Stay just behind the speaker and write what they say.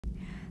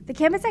The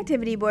Campus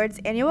Activity Board's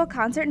annual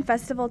concert and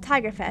festival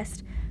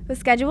Tigerfest was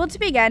scheduled to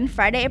begin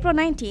Friday, April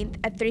 19th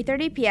at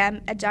 3:30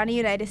 p.m. at Johnny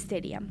Unitas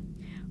Stadium.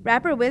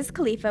 Rapper Wiz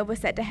Khalifa was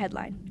set to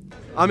headline.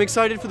 I'm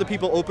excited for the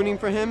people opening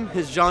for him.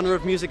 His genre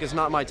of music is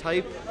not my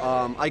type.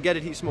 I get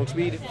it, he smokes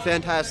weed,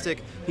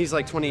 fantastic. He's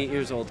like 28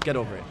 years old, get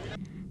over it.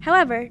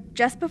 However,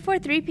 just before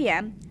 3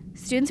 p.m.,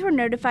 students were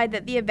notified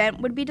that the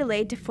event would be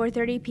delayed to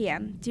 4:30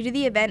 p.m. due to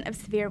the event of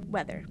severe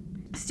weather.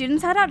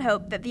 Students had out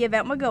hope that the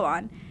event would go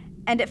on,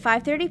 and at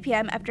 5:30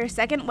 p.m., after a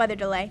second weather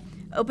delay,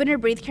 opener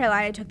Breathe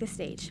Carolina took the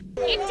stage.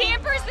 It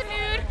dampers the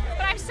mood,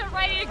 but I'm so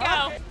ready to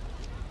go.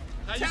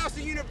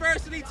 Towson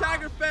University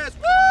Tigerfest!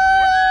 Woo!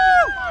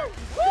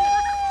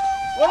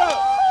 What up?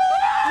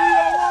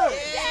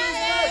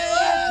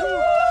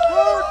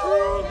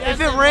 If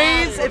it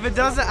rains, if it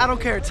doesn't, I don't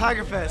care.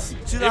 Tigerfest.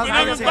 If it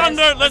doesn't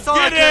thunder, let's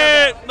get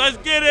it! Let's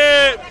get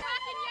it!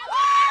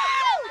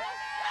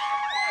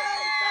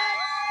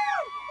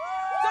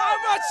 Talk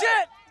about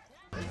shit!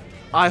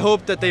 I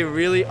hope that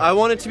I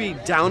want it to be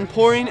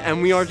downpouring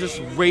and we are just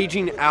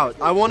raging out.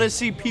 I want to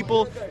see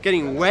people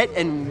getting wet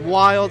and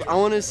wild. I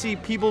want to see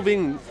people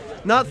being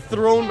not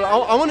thrown, but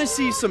I want to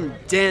see some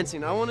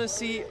dancing. I want to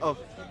see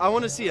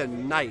a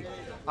night.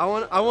 I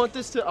want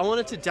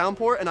it to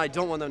downpour, and I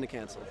don't want them to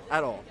cancel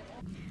at all.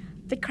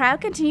 The crowd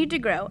continued to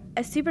grow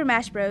as Super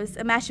Mash Bros,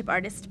 a mashup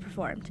artist,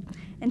 performed,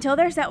 until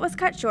their set was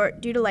cut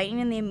short due to lightning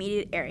in the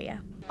immediate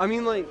area. I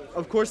mean, like,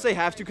 of course they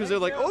have to, because they're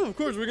like, oh, of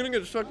course, we're going to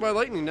get struck by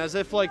lightning, as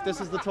if, like, this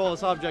is the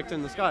tallest object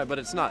in the sky, but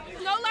it's not.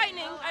 No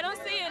lightning. I don't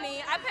see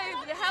any. I paid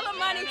the hell of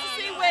money to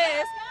see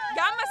Wiz.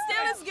 Got my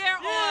Steelers gear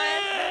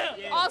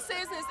on, all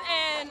seriousness,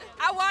 and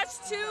I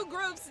watched two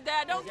groups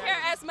that I don't care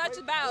as much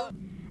about.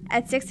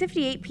 At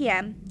 6:58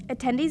 p.m.,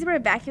 attendees were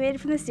evacuated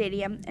from the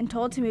stadium and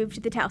told to move to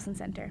the Towson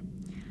Center.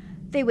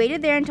 They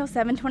waited there until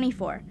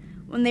 7:24,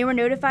 when they were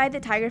notified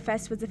that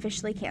Tigerfest was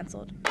officially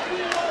canceled.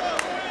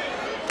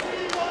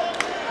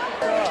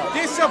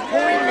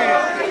 Disappointment.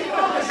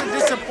 This is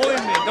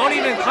disappointment. Don't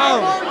even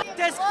come.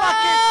 This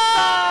fucking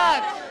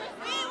sucks.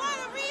 We want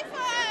a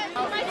refund.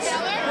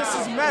 This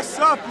is messed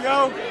up,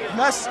 yo.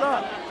 Messed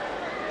up.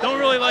 Don't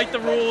really like the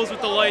rules with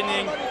the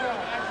lightning.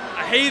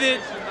 I hate it.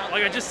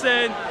 Like I just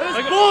said.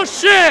 It's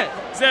bullshit.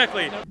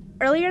 Exactly.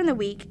 Earlier in the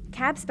week,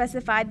 CAB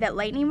specified that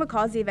lightning would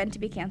cause the event to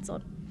be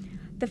canceled.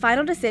 The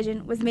final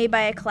decision was made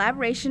by a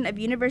collaboration of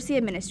university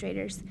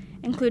administrators,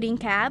 including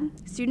CAB,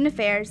 Student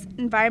Affairs,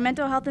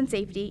 Environmental Health and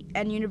Safety,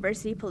 and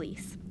University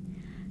Police.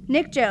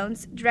 Nick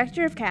Jones,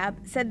 director of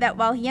CAB, said that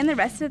while he and the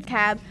rest of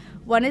CAB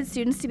wanted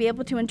students to be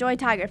able to enjoy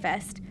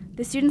Tigerfest,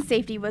 the students'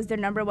 safety was their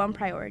 #1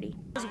 priority.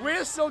 Does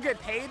Wiz still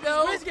get paid,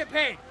 though? Wiz get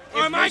paid.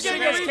 Or am I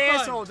getting a refund?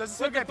 Canceled, does it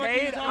still get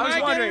paid? I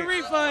was wondering. Am I getting a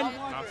refund?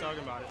 I'm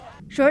talking about it.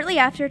 Shortly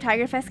after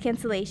Tigerfest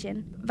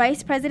cancellation,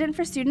 Vice President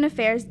for Student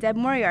Affairs Deb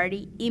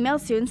Moriarty emailed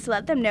students to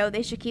let them know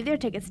they should keep their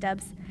ticket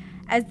stubs,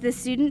 as the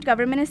Student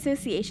Government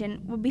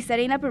Association will be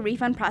setting up a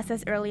refund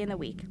process early in the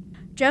week.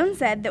 Jones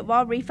said that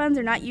while refunds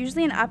are not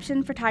usually an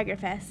option for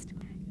Tigerfest,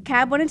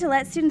 CAB wanted to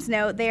let students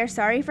know they are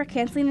sorry for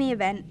canceling the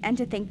event and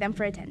to thank them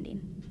for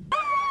attending.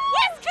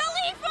 Wiz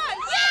Khalifa!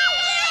 Yeah!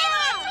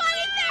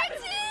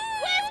 2013!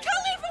 Wiz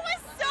Khalifa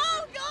was so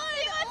good!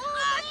 He was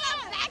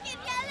awesome! Back in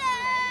yellow!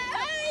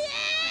 Oh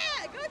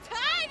yeah! Go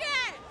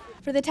Tigers!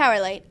 For the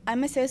Towerlight,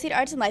 I'm Associate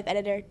Arts and Life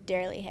Editor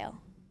Darely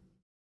Hale.